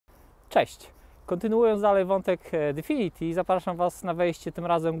Cześć! Kontynuując dalej wątek Dfinity, zapraszam Was na wejście tym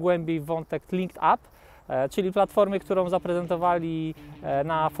razem głębiej w wątek LinkedUp, czyli platformy, którą zaprezentowali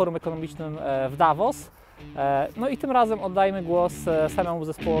na forum ekonomicznym w Davos. No i tym razem oddajmy głos samemu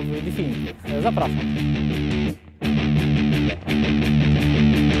zespołowi Dfinity. Zapraszam.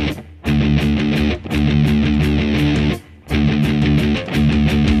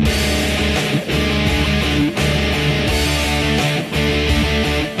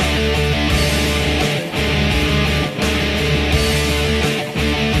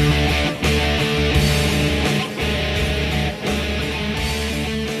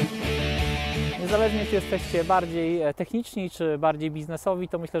 Niezależnie czy jesteście bardziej techniczni czy bardziej biznesowi,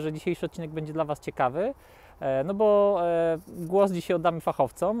 to myślę, że dzisiejszy odcinek będzie dla Was ciekawy, no bo głos dzisiaj oddamy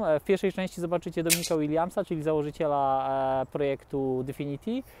fachowcom. W pierwszej części zobaczycie Dominika Williamsa, czyli założyciela projektu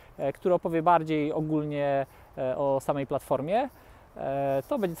Dfinity, który opowie bardziej ogólnie o samej platformie.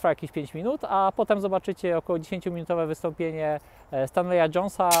 To będzie trwało jakieś 5 minut, a potem zobaczycie około 10-minutowe wystąpienie Stanleya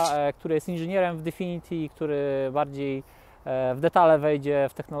Jonesa, który jest inżynierem w Dfinity, który bardziej w detale wejdzie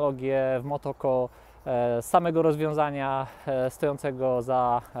w technologię, w motoko samego rozwiązania stojącego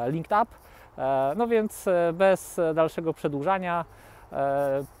za LinkedUp. No więc bez dalszego przedłużania,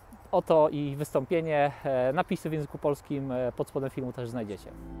 oto ich wystąpienie. Napisy w języku polskim pod spodem filmu też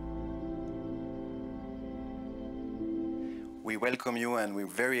znajdziecie. We welcome you and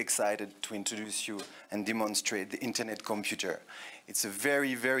we're very excited to introduce you and demonstrate the internet computer. It's a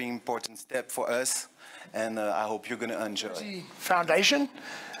very, very important step for us and I hope you're going to enjoy. Foundation,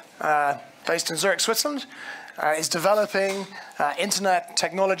 based in Zurich, Switzerland, is developing internet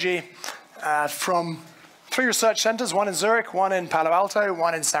technology from 3 research centers, one in Zurich, one in Palo Alto,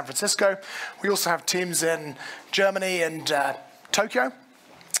 one in San Francisco. We also have teams in Germany and Tokyo.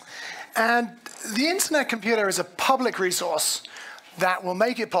 And the internet computer is a public resource that will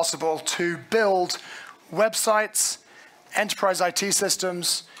make it possible to build websites, enterprise IT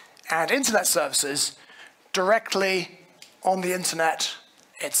systems, and internet services directly on the internet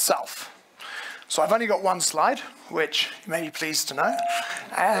itself. So I've only got one slide, which you may be pleased to know.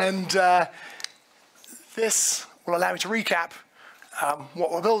 And this will allow me to recap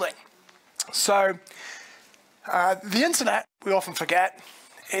what we're building. So the internet, we often forget,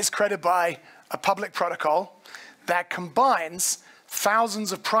 is created by a public protocol that combines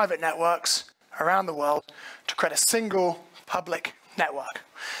thousands of private networks around the world to create a single public network.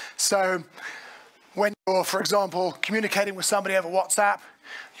 So when you're, for example, communicating with somebody over WhatsApp,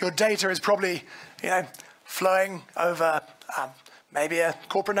 your data is probably, flowing over maybe a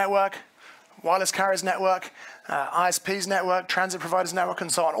corporate network, wireless carriers network, ISPs network, transit providers network,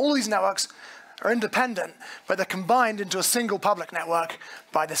 and so on. All these networks are independent, but they're combined into a single public network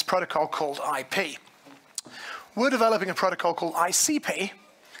by this protocol called IP. We're developing a protocol called ICP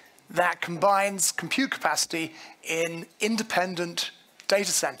that combines compute capacity in independent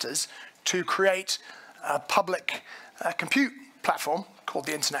data centers to create a public compute platform called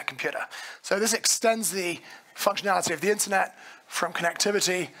the internet computer. So this extends the functionality of the internet from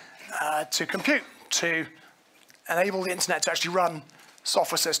connectivity to compute to enable the internet to actually run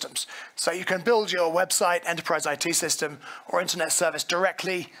software systems. So you can build your website, enterprise IT system, or internet service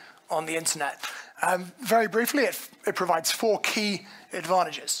directly on the internet. Very briefly, it provides 4 key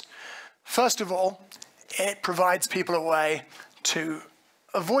advantages. First of all, it provides people a way to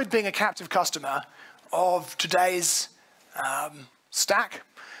avoid being a captive customer of today's stack,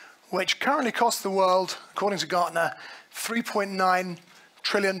 which currently costs the world, according to Gartner, $3.9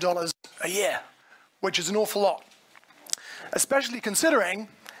 trillion a year, which is an awful lot. Especially considering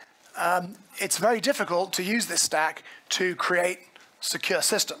it's very difficult to use this stack to create secure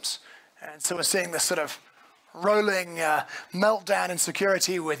systems. And so we're seeing this sort of rolling meltdown in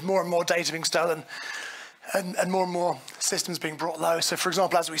security with more and more data being stolen and more systems being brought low. So for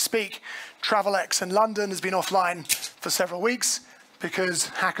example, as we speak, Travelex in London has been offline for several weeks because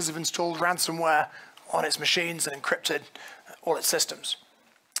hackers have installed ransomware on its machines and encrypted all its systems.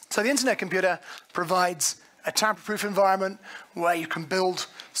 So the internet computer provides a tamper-proof environment where you can build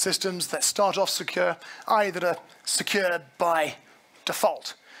systems that start off secure, i.e. that are secure by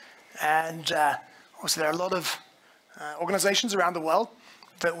default. And obviously there are a lot of organizations around the world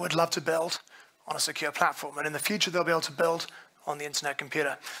that would love to build on a secure platform. And in the future, they'll be able to build on the internet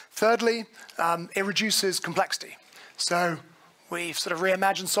computer. Thirdly, it reduces complexity. So we've sort of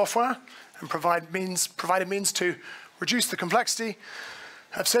reimagined software and provided means to reduce the complexity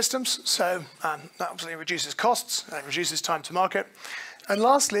of systems, so that obviously reduces costs and reduces time to market. And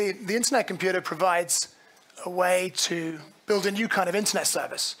lastly, the internet computer provides a way to build a new kind of internet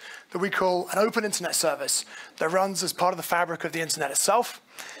service that we call an open internet service that runs as part of the fabric of the internet itself.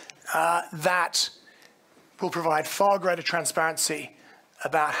 that will provide far greater transparency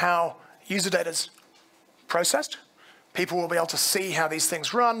about how user data is processed. People will be able to see how these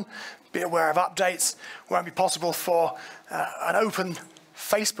things run, be aware of updates. It won't be possible for an open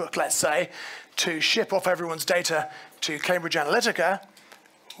Facebook, let's say, to ship off everyone's data to Cambridge Analytica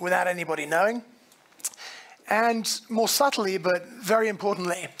without anybody knowing. And more subtly, but very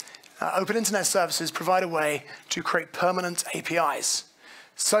importantly, open internet services provide a way to create permanent APIs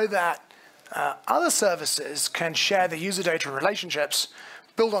so that other services can share the user data relationships,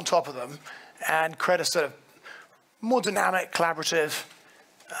 build on top of them, and create a sort of more dynamic, collaborative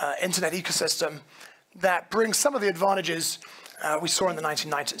internet ecosystem that brings some of the advantages we saw in the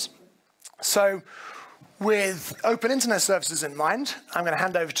 1990s. So with open internet services in mind, I'm going to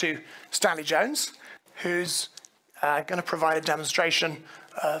hand over to Stanley Jones, who's going to provide a demonstration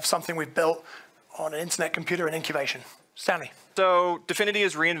of something we've built on an internet computer in incubation. Stanley. So Dfinity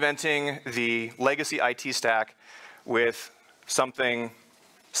is reinventing the legacy IT stack with something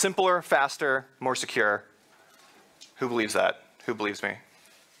simpler, faster, more secure. Who believes that? Who believes me?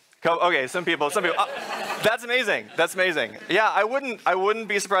 Okay, some people. That's amazing. That's amazing. Yeah, I wouldn't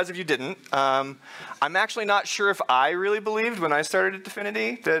be surprised if you didn't. I'm actually not sure if I really believed when I started at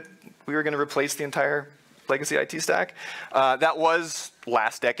Dfinity that we were going to replace the entire legacy IT stack. That was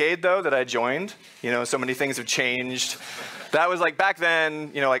last decade, though, that I joined. You know, so many things have changed. That was like back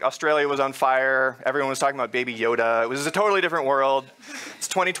then, you know, like Australia was on fire. Everyone was talking about Baby Yoda. It was a totally different world. It's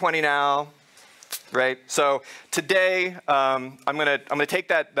 2020 now. Right. So today, I'm gonna take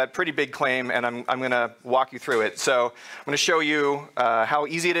that pretty big claim and I'm gonna walk you through it. So I'm gonna show you how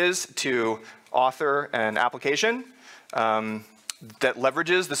easy it is to author an application that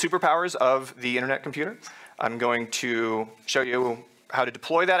leverages the superpowers of the internet computer. I'm going to show you how to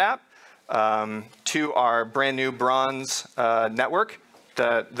deploy that app to our brand new Bronze network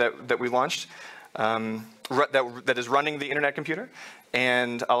that we launched that is running the internet computer,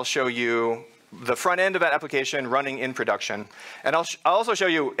 and I'll show you the front end of that application running in production. And I'll also show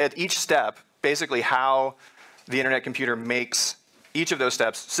you at each step basically how the internet computer makes each of those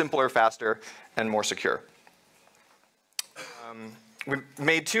steps simpler, faster, and more secure. We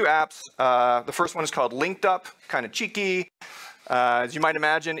made two apps. The first one is called LinkedUp, kind of cheeky. As you might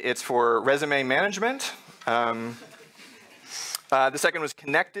imagine, it's for resume management. The second was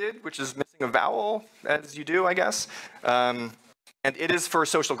Connected, which is missing a vowel, as you do, I guess. And it is for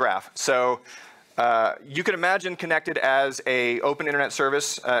social graph. So you could imagine Connected as a open internet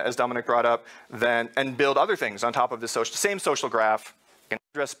service, as Dominic brought up, and build other things on top of the same social graph, an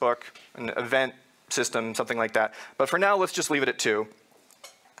address book, an event system, something like that. But for now, let's just leave it at two.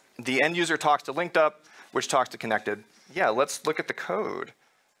 The end user talks to LinkedUp, which talks to Connected. Yeah, let's look at the code.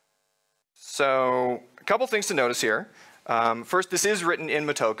 So a couple things to notice here. First, this is written in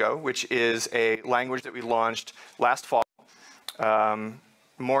Motoko, which is a language that we launched last fall.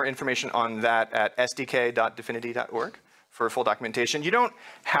 More information on that at sdk.dfinity.org for full documentation. You don't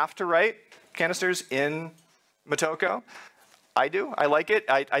have to write canisters in Motoko. I do. I like it.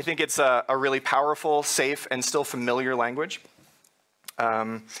 I think it's a really powerful, safe, and still familiar language.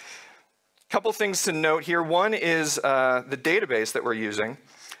 Couple things to note here. One is the database that we're using.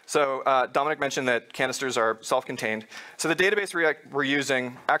 So Dominic mentioned that canisters are self-contained. So the database we're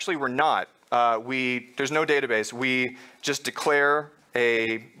using, actually we're not. There's no database. We just declare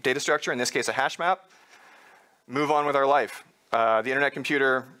a data structure, in this case a hash map, move on with our life. The internet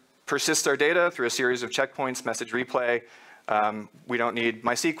computer persists our data through a series of checkpoints, message replay. We don't need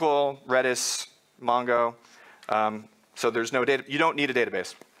MySQL, Redis, Mongo. So there's no data. You don't need a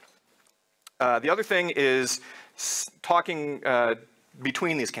database. The other thing is talking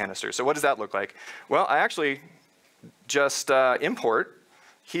between these canisters. So what does that look like? Well, I actually just import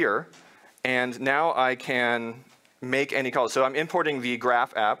here. And now I can make any calls. So I'm importing the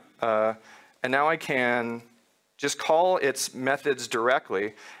graph app, and now I can just call its methods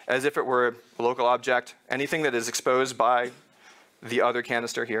directly as if it were a local object, anything that is exposed by the other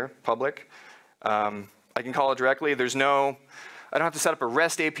canister here, public. I can call it directly. I don't have to set up a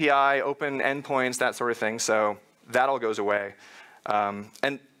REST API, open endpoints, that sort of thing. So that all goes away.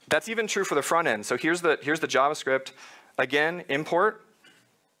 And that's even true for the front end. So here's the JavaScript. Again, import.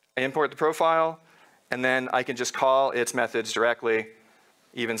 I import the profile, and then I can just call its methods directly,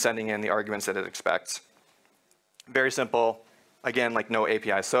 even sending in the arguments that it expects. Very simple. Again, like no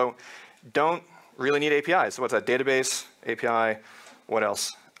API. So don't really need APIs. So what's that? Database, API, what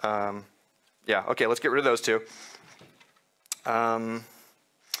else? Yeah, okay, let's get rid of those two.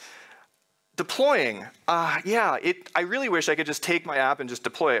 Deploying. Yeah, I really wish I could just take my app and just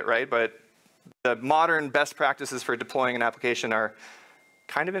deploy it, right? But the modern best practices for deploying an application are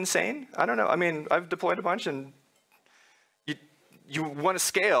kind of insane. I don't know. I mean, I've deployed a bunch, and you want to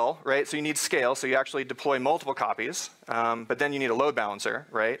scale, right? So you need scale, so you actually deploy multiple copies, but then you need a load balancer,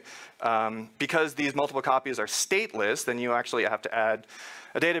 right? Because these multiple copies are stateless, then you actually have to add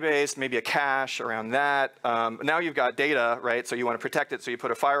a database, maybe a cache around that. Now you've got data, right? So you want to protect it, so you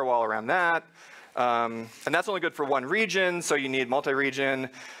put a firewall around that. And that's only good for one region, so you need multi-region,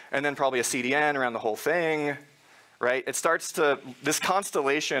 and then probably a CDN around the whole thing, right? It starts to, this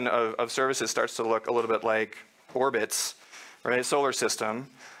constellation of services starts to look a little bit like orbits, right? Solar system.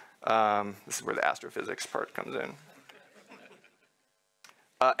 This is where the astrophysics part comes in.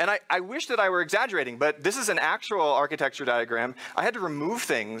 And I wish that I were exaggerating, but this is an actual architecture diagram. I had to remove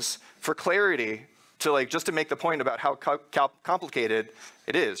things for clarity to like, just to make the point about how complicated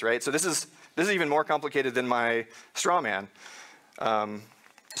it is, right? So this is even more complicated than my straw man.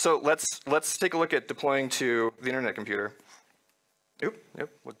 So let's take a look at deploying to the internet computer.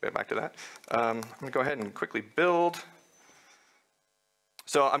 We'll get back to that. I'm gonna go ahead and quickly build.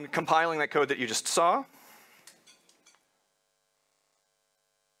 So I'm compiling that code that you just saw.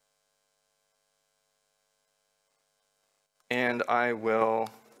 And I will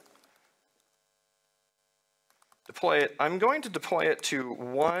deploy it. I'm going to deploy it to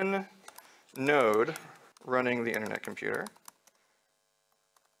one node running the internet computer.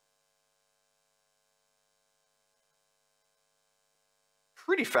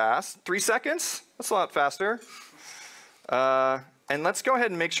 Pretty fast, 3 seconds. That's a lot faster. And let's go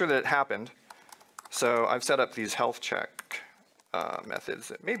ahead and make sure that it happened. So I've set up these health check methods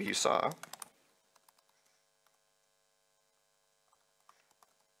that maybe you saw.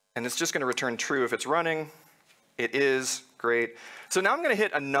 And it's just going to return true if it's running. It is, great. So now I'm going to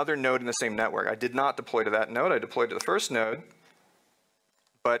hit another node in the same network. I did not deploy to that node. I deployed to the first node,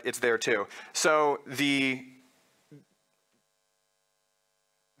 but it's there too. So the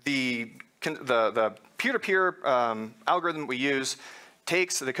peer-to-peer algorithm we use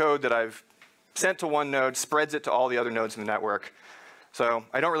takes the code that I've sent to one node, spreads it to all the other nodes in the network. So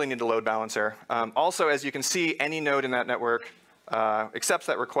I don't really need a load balancer. Also, as you can see, any node in that network accepts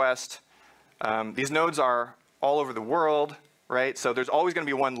that request. These nodes are all over the world, right? So there's always going to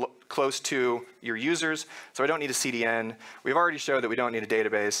be one close to your users. So I don't need a CDN. We've already showed that we don't need a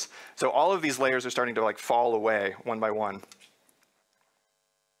database. So all of these layers are starting to like fall away one by one.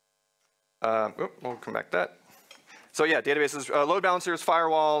 We'll come back to that. So yeah, databases, load balancers,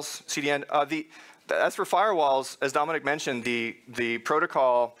 firewalls, CDN. As for firewalls, as Dominic mentioned, the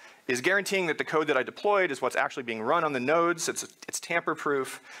protocol is guaranteeing that the code that I deployed is what's actually being run on the nodes. It's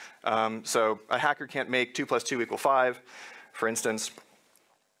tamper-proof. So a hacker can't make 2 + 2 = 5, for instance.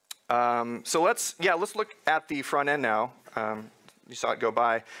 So let's look at the front end now. You saw it go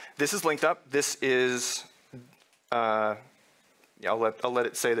by. This is LinkedUp. This is I'll let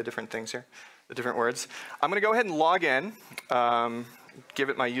it say the different things here, the different words. I'm going to go ahead and log in, give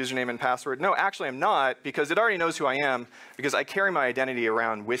it my username and password. No, actually I'm not, because it already knows who I am, because I carry my identity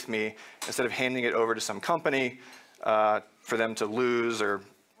around with me instead of handing it over to some company for them to lose or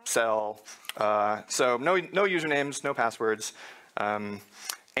sell. So no usernames, no passwords. And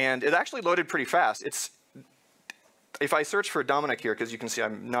it actually loaded pretty fast. If I search for Dominic here, because you can see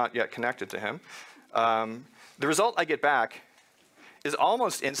I'm not yet connected to him, the result I get back is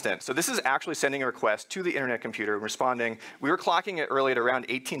almost instant. So this is actually sending a request to the internet computer and responding. We were clocking it early at around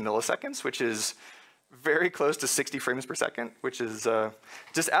 18 milliseconds, which is very close to 60 frames per second, which is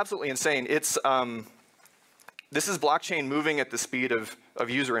just absolutely insane. It's this is blockchain moving at the speed of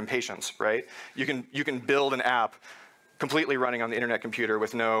user impatience, right? You can build an app completely running on the internet computer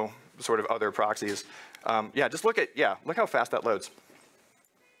with no sort of other proxies. Just look how fast that loads.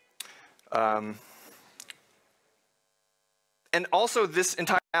 And also, this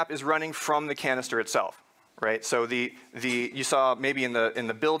entire app is running from the canister itself, right? So you saw maybe in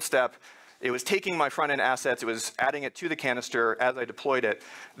the build step, it was taking my front end assets, it was adding it to the canister as I deployed it.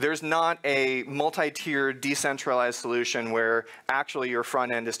 There's not a multi-tiered decentralized solution where actually your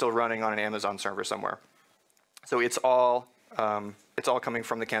front end is still running on an Amazon server somewhere. So it's all coming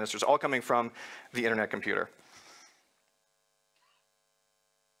from the canisters, all coming from the internet computer.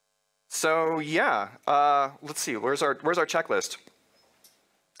 So yeah, let's see, where's our checklist?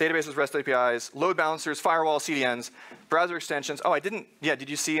 Databases, REST APIs, load balancers, firewall, CDNs, browser extensions. Oh, did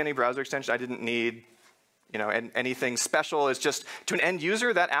you see any browser extensions? I didn't need, anything special. It's just, to an end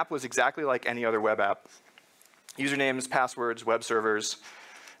user, that app was exactly like any other web app. Usernames, passwords, web servers,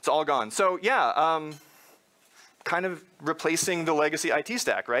 it's all gone. So yeah, kind of replacing the legacy IT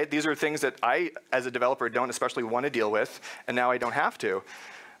stack, right? These are things that I, as a developer, don't especially want to deal with, and now I don't have to.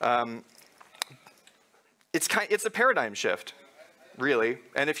 It's a paradigm shift. really.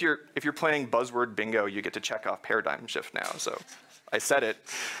 And if you're playing buzzword bingo, you get to check off paradigm shift now. So I said it.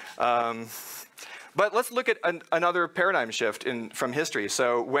 But let's look at another paradigm shift from history.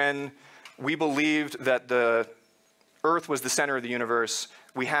 So when we believed that the Earth was the center of the universe,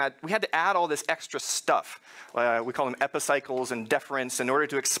 we had to add all this extra stuff. We call them epicycles and deference in order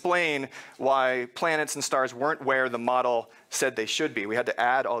to explain why planets and stars weren't where the model said they should be. We had to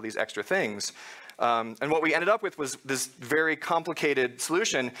add all these extra things. And what we ended up with was this very complicated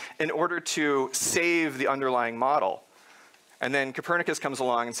solution in order to save the underlying model. And then Copernicus comes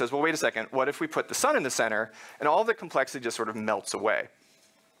along and says, well, wait a second, what if we put the sun in the center and all the complexity just sort of melts away?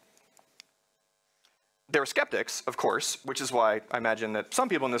 There were skeptics, of course, which is why I imagine that some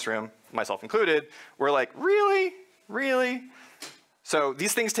people in this room, myself included, were like, really? Really? So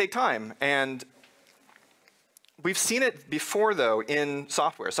these things take time. And we've seen it before, though, in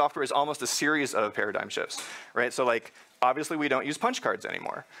software. Software is almost a series of paradigm shifts, right? So like, obviously, we don't use punch cards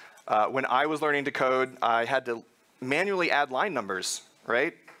anymore. When I was learning to code, I had to manually add line numbers,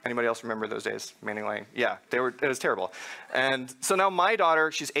 right? Anybody else remember those days? Manually? Yeah, it was terrible. And so now my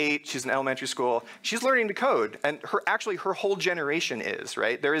daughter, she's 8, she's in elementary school, she's learning to code, and actually her whole generation is,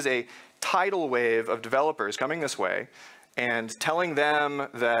 right? There is a tidal wave of developers coming this way and telling them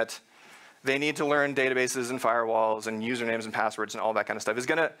that they need to learn databases and firewalls and usernames and passwords and all that kind of stuff. It's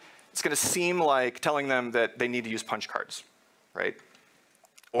gonna seem like telling them that they need to use punch cards, right?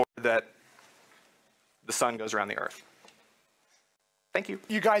 Or that the sun goes around the Earth. Thank you.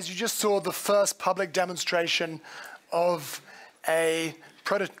 You guys, you just saw the first public demonstration of a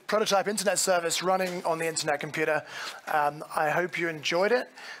prototype internet service running on the internet computer. I hope you enjoyed it.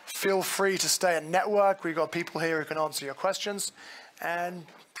 Feel free to stay and network. We've got people here who can answer your questions. And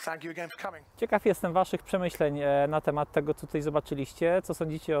thank you again for coming. Ciekaw jestem Waszych przemyśleń na temat tego, co tutaj zobaczyliście. Co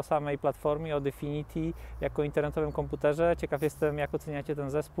sądzicie o samej platformie, o Dfinity jako internetowym komputerze. Ciekaw jestem, jak oceniacie ten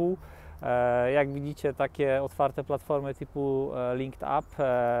zespół. Jak widzicie, takie otwarte platformy typu LinkedUp,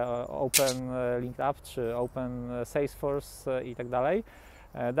 Open LinkedUp czy Open Salesforce i tak dalej.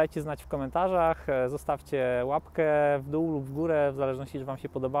 Dajcie znać w komentarzach, zostawcie łapkę w dół lub w górę, w zależności, czy Wam się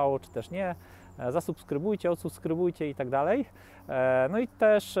podobało, czy też nie. Zasubskrybujcie, odsubskrybujcie i tak dalej. No i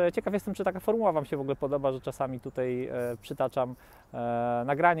też ciekaw jestem, czy taka formuła Wam się w ogóle podoba, że czasami tutaj przytaczam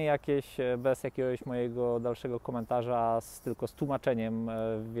nagranie jakieś bez jakiegoś mojego dalszego komentarza, tylko z tłumaczeniem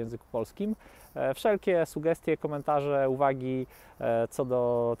w języku polskim. Wszelkie sugestie, komentarze, uwagi co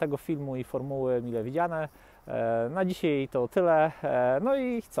do tego filmu i formuły mile widziane. Na dzisiaj to tyle. No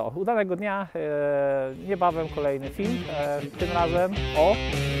i co? Udanego dnia. Niebawem kolejny film. Tym razem o